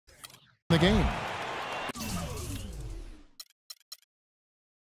the game.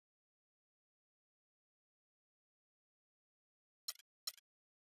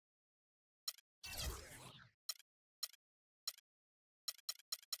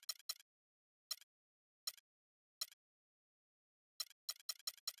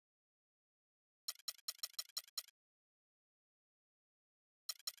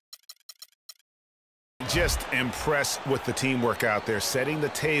 Just impressed with the teamwork out there, setting the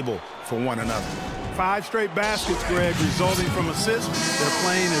table for one another. 5 straight baskets, Greg, resulting from assists. They're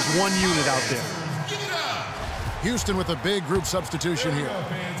playing as one unit out there. Houston with a big group substitution here.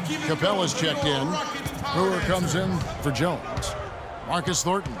 Capella's checked in. Brewer comes in for Jones. Marcus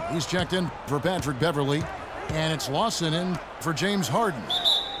Thornton, he's checked in for Patrick Beverly. And it's Lawson in for James Harden.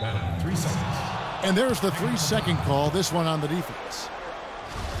 3 seconds. And there's the 3-second call, this one on the defense.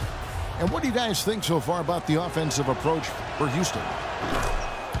 And what do you guys think so far about the offensive approach for Houston?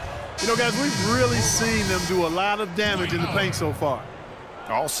 You know, guys, we've really seen them do a lot of damage in the paint so far.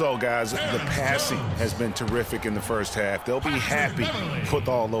 Also, guys, the passing has been terrific in the first half. They'll be happy with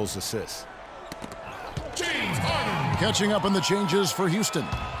all those assists. Catching up on the changes for Houston.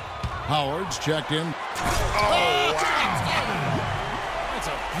 Howard's checked in. Oh, wow. That's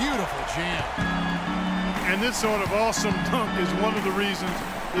a beautiful jam. And this sort of awesome dunk is one of the reasons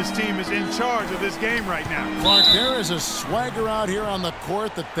this team is in charge of this game right now. Clark, there is a swagger out here on the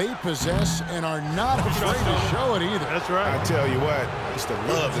court that they possess and are not afraid to show it either. That's right. I tell you what, I used to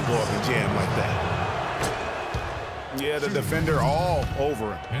love to go up and jam like that. Yeah, the defender all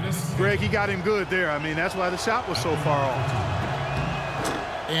over him. Greg, he got him good there. I mean, that's why the shot was so far off.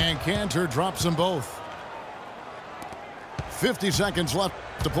 And Cantor drops them both. 50 seconds left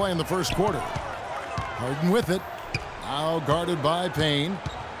to play in the first quarter. Harden with it. Now guarded by Payne.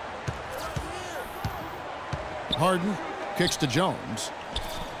 Harden kicks to Jones.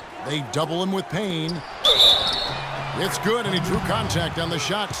 They double him with Payne. It's good, and he drew contact on the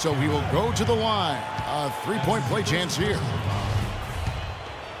shot, so he will go to the line. A 3-point play chance here.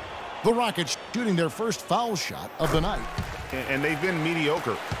 The Rockets shooting their first foul shot of the night. And they've been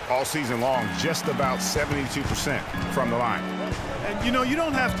mediocre all season long, just about 72% from the line. And, you know, you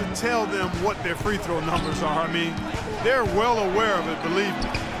don't have to tell them what their free throw numbers are. I mean, they're well aware of it, believe me.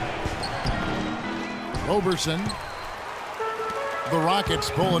 Roberson. The Rockets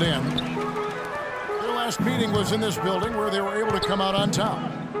pull it in. Their last meeting was in this building where they were able to come out on top.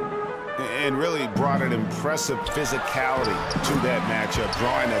 And really brought an impressive physicality to that matchup,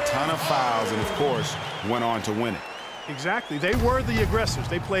 drawing a ton of fouls and, of course, went on to win it. Exactly. They were the aggressors.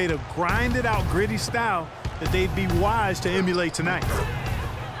 They played a grinded-out, gritty style that they'd be wise to emulate tonight.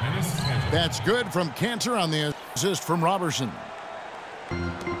 That's good from Cantor on the assist from Robertson.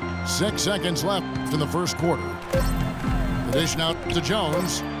 6 seconds left in the first quarter. The dish now to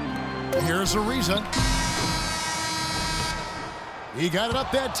Jones. Here's Ariza. He got it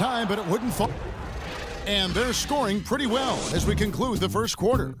up that time, but it wouldn't fall. And they're scoring pretty well as we conclude the first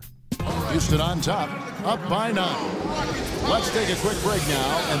quarter. Houston on top, up by 9. Let's take a quick break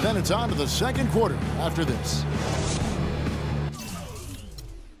now, and then it's on to the second quarter after this.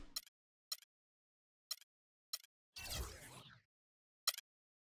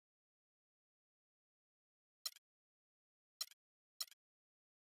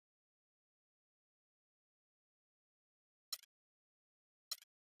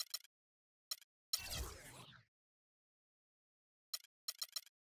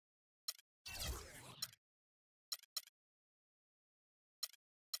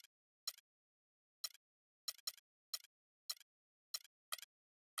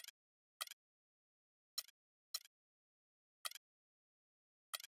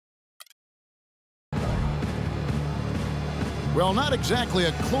 Well, not exactly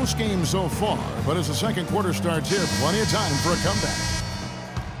a close game so far, but as the second quarter starts here, plenty of time for a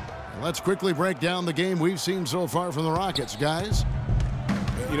comeback. Let's quickly break down the game we've seen so far from the Rockets, guys.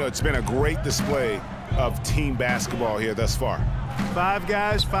 You know, it's been a great display of team basketball here thus far. 5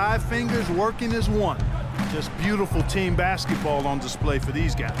 guys, 5 fingers working as one. Just beautiful team basketball on display for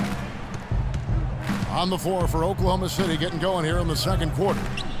these guys. On the floor for Oklahoma City, getting going here in the second quarter.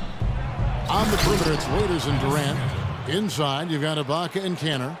 On the perimeter, it's Waiters and Durant. Inside, you've got Ibaka and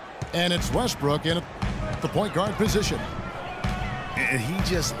Cantor. And it's Westbrook in the point guard position. And he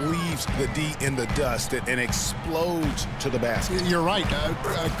just leaves the D in the dust and explodes to the basket. You're right.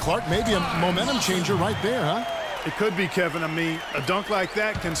 Clark, maybe a momentum changer right there, huh? It could be, Kevin. I mean, a dunk like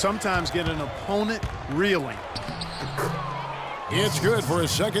that can sometimes get an opponent reeling. It's good for his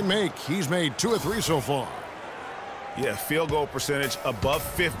second make. He's made 2 of 3 so far. Yeah, field goal percentage above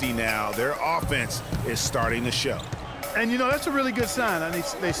 50 now. Their offense is starting to show. And, you know, that's a really good sign. I mean,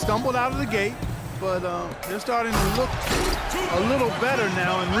 they stumbled out of the gate, but they're starting to look a little better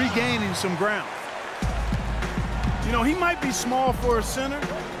now and regaining some ground. You know, he might be small for a center,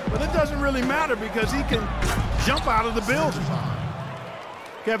 but it doesn't really matter because he can jump out of the building.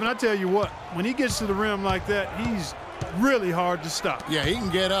 Kevin, I tell you what, when he gets to the rim like that, he's really hard to stop. Yeah, he can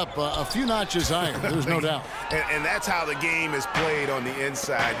get up a few notches higher, there's no doubt. And that's how the game is played on the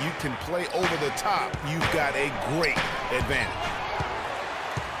inside. You can play over the top. You've got a great advantage.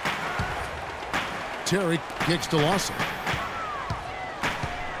 Terry kicks to Lawson.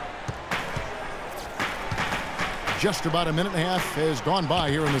 Just about a minute and a half has gone by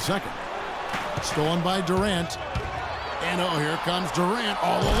here in the second. Stolen by Durant. And oh, here comes Durant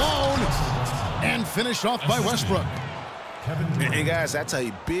all alone. And finished off by Westbrook. And guys, that's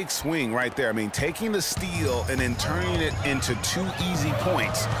a big swing right there. I mean, taking the steal and then turning it into 2 easy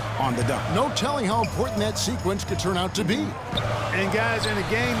points on the dunk. No telling how important that sequence could turn out to be. And guys, in a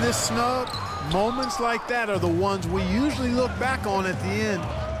game this snug, moments like that are the ones we usually look back on at the end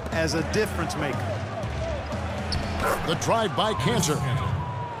as a difference maker. The drive by Cantor.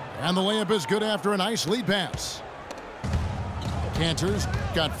 And the layup is good after a nice lead pass. Cantor's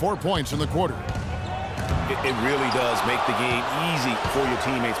got 4 points in the quarter. It really does make the game easy for your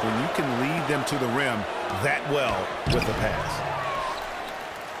teammates when you can lead them to the rim that well with the pass.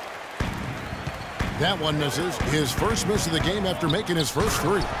 That one misses. His first miss of the game after making his first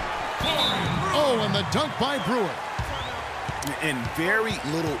 3. Oh, and the dunk by Brewer. And very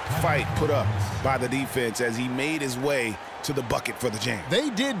little fight put up by the defense as he made his way to the bucket for the jam. They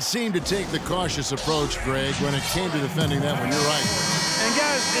did seem to take the cautious approach, Greg, when it came to defending that one. You're right. And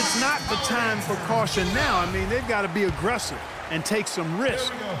guys, it's not the time for caution now. I mean, they've got to be aggressive and take some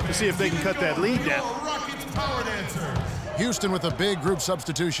risk to see if they can cut that lead down. Houston with a big group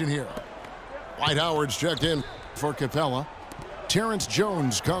substitution here. Dwight Howard's checked in for Capella. Terrence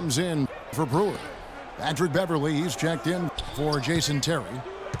Jones comes in for Brewer. Patrick Beverly, he's checked in for Jason Terry.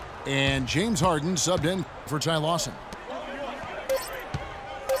 And James Harden subbed in for Ty Lawson.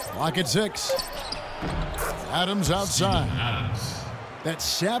 Clock at 6. Adams outside. That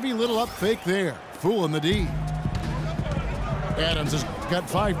savvy little up fake there, fooling the D. Adams has got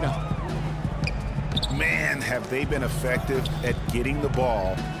 5 now. Man, have they been effective at getting the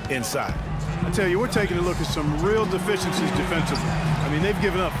ball inside. I tell you, we're taking a look at some real deficiencies defensively. I mean, they've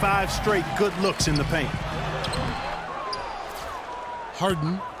given up 5 straight good looks in the paint.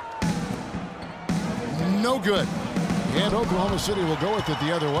 Harden. No good. And Oklahoma City will go with it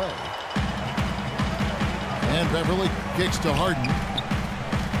the other way. And Beverly kicks to Harden.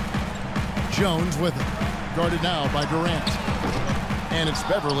 Jones with it. Guarded now by Durant. And it's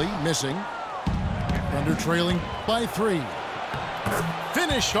Beverly missing. Thunder trailing by 3.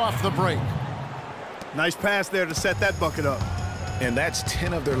 Finished off the break. Nice pass there to set that bucket up. And that's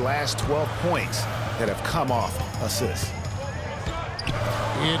 10 of their last 12 points that have come off assists.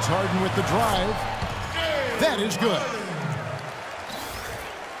 It's Harden with the drive. That is good.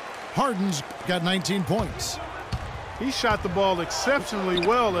 Harden's got 19 points. He shot the ball exceptionally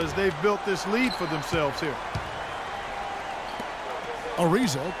well as they've built this lead for themselves here.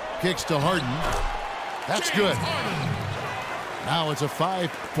 Ariza kicks to Harden. That's good. Now it's a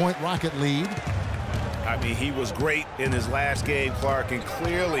 5-point Rocket lead. I mean, he was great in his last game, Clark, and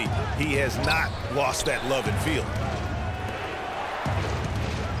clearly he has not lost that love and feel.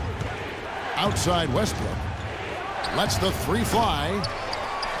 Outside Westbrook. Lets the 3 fly.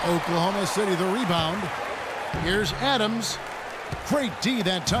 Oklahoma City the rebound. Here's Adams. Great D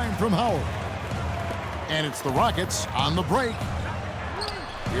that time from Howard. And it's the Rockets on the break.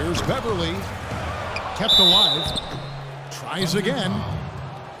 Here's Beverly. Kept alive. Tries again.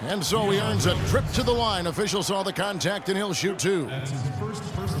 And so he earns a trip to the line. Official saw the contact and he'll shoot 2.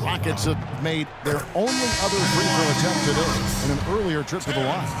 Rockets have made their only other free throw attempt today in an earlier trip to the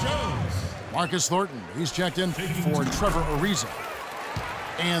line. Marcus Thornton, he's checked in for Trevor Ariza.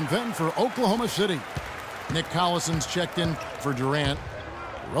 And then for Oklahoma City, Nick Collison's checked in for Durant.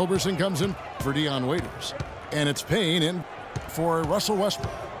 Roberson comes in for Dion Waiters. And it's Payne in for Russell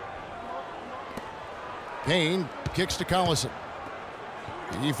Westbrook. Payne kicks to Collison.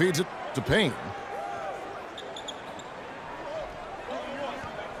 He feeds it to Payne.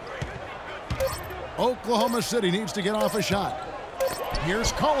 Oklahoma City needs to get off a shot.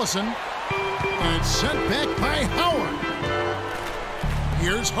 Here's Collison. And it's sent back by Howard.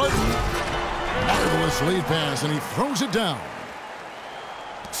 Here's Harden. Marvelous lead pass, and he throws it down.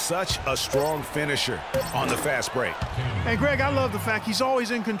 Such a strong finisher on the fast break. And Greg, I love the fact he's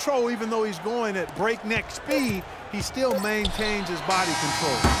always in control. Even though he's going at breakneck speed, he still maintains his body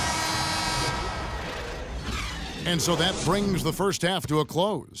control. And so that brings the first half to a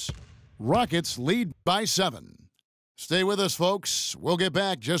close. Rockets lead by 7. Stay with us, folks. We'll get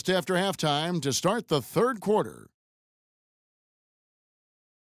back just after halftime to start the third quarter.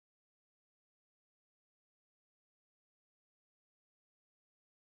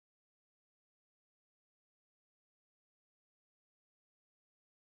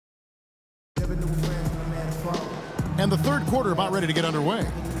 And the third quarter about ready to get underway.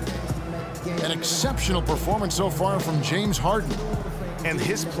 An exceptional performance so far from James Harden. And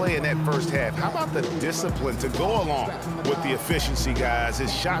his play in that first half, how about the discipline to go along with the efficiency, guys?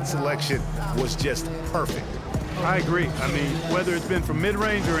 His shot selection was just perfect. I agree. I mean, whether it's been from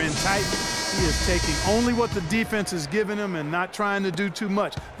mid-range or in tight, he is taking only what the defense is giving him and not trying to do too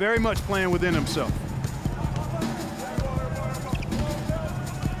much. Very much playing within himself.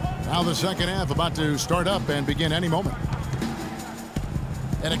 Now the second half about to start up and begin any moment.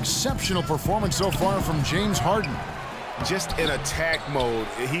 An exceptional performance so far from James Harden. Just in attack mode,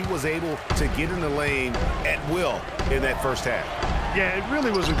 he was able to get in the lane at will in that first half. Yeah, it really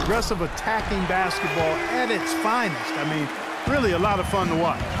was aggressive attacking basketball at its finest. I mean, really a lot of fun to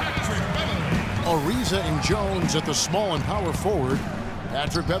watch. Ariza and Jones at the small and power forward.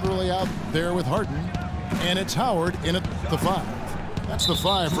 Patrick Beverly out there with Harden. And it's Howard in at the 5. That's the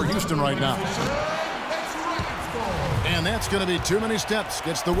 5 for Houston right now. And that's going to be too many steps.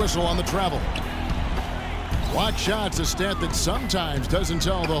 Gets the whistle on the travel. Block shots, a stat that sometimes doesn't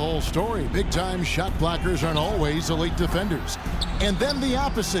tell the whole story. Big-time shot blockers aren't always elite defenders. And then the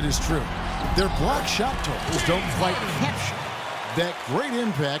opposite is true. Their block shot totals don't quite capture that great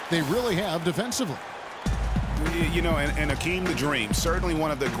impact they really have defensively. You know, and Akeem the Dream, certainly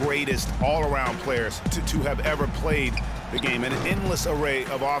one of the greatest all-around players to have ever played the game. An endless array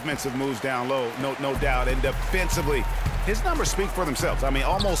of offensive moves down low, no doubt. And defensively, his numbers speak for themselves. I mean,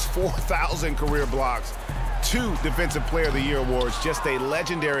 almost 4,000 career blocks. 2 Defensive Player of the Year awards, just a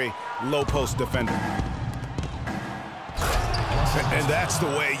legendary low-post defender. And that's the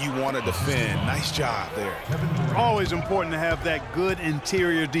way you want to defend. Nice job there. Always important to have that good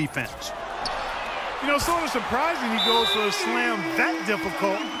interior defense. You know, sort of surprising he goes for a slam that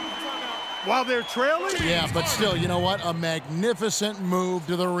difficult while they're trailing. Yeah, but still, you know what? A magnificent move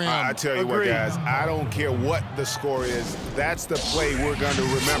to the rim. I tell you what, guys, I don't care what the score is. That's the play we're going to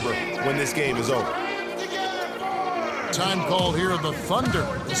remember when this game is over. Time call here. The Thunder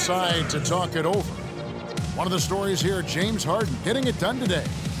decide to talk it over. One of the stories here, James Harden getting it done today.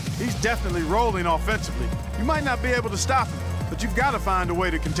 He's definitely rolling offensively. You might not be able to stop him, but you've got to find a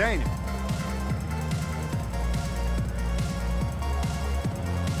way to contain him.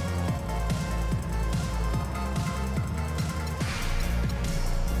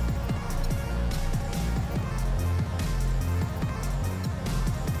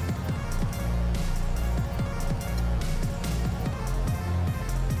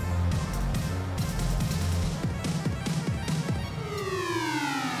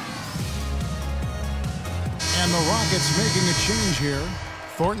 And the Rockets making a change here.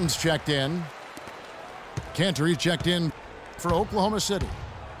 Thornton's checked in. Cantor checked in for Oklahoma City.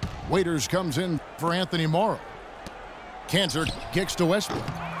 Waiters comes in for Anthony Morrow. Cantor kicks to Westbrook.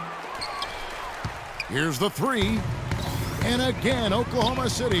 Here's the 3. And again, Oklahoma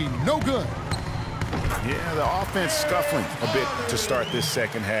City, no good. Yeah, the offense scuffling a bit to start this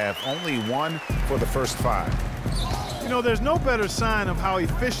second half. Only 1 for the first 5. You know, there's no better sign of how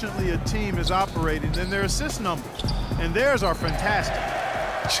efficiently a team is operating than their assist numbers. And theirs are fantastic.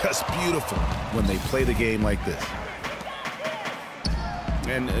 Just beautiful when they play the game like this.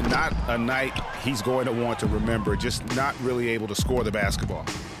 And not a night he's going to want to remember, just not really able to score the basketball.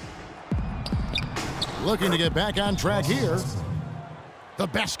 Looking to get back on track here. The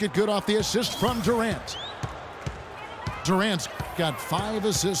basket good off the assist from Durant. Durant's got 5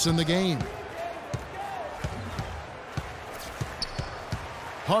 assists in the game.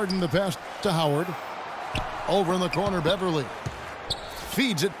 Harden the pass to Howard. Over in the corner, Beverly.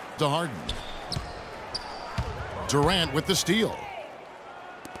 Feeds it to Harden. Durant with the steal.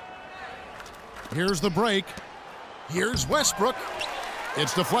 Here's the break. Here's Westbrook.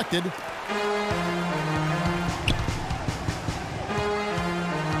 It's deflected.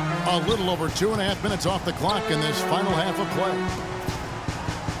 A little over 2.5 minutes off the clock in this final half of play.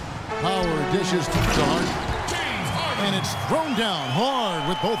 Howard dishes to Harden. And it's thrown down hard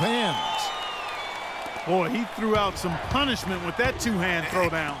with both hands. Boy, he threw out some punishment with that 2-hand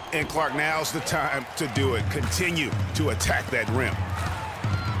throwdown. And Clark, now's the time to do it. Continue to attack that rim.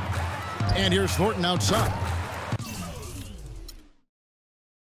 And here's Thornton outside.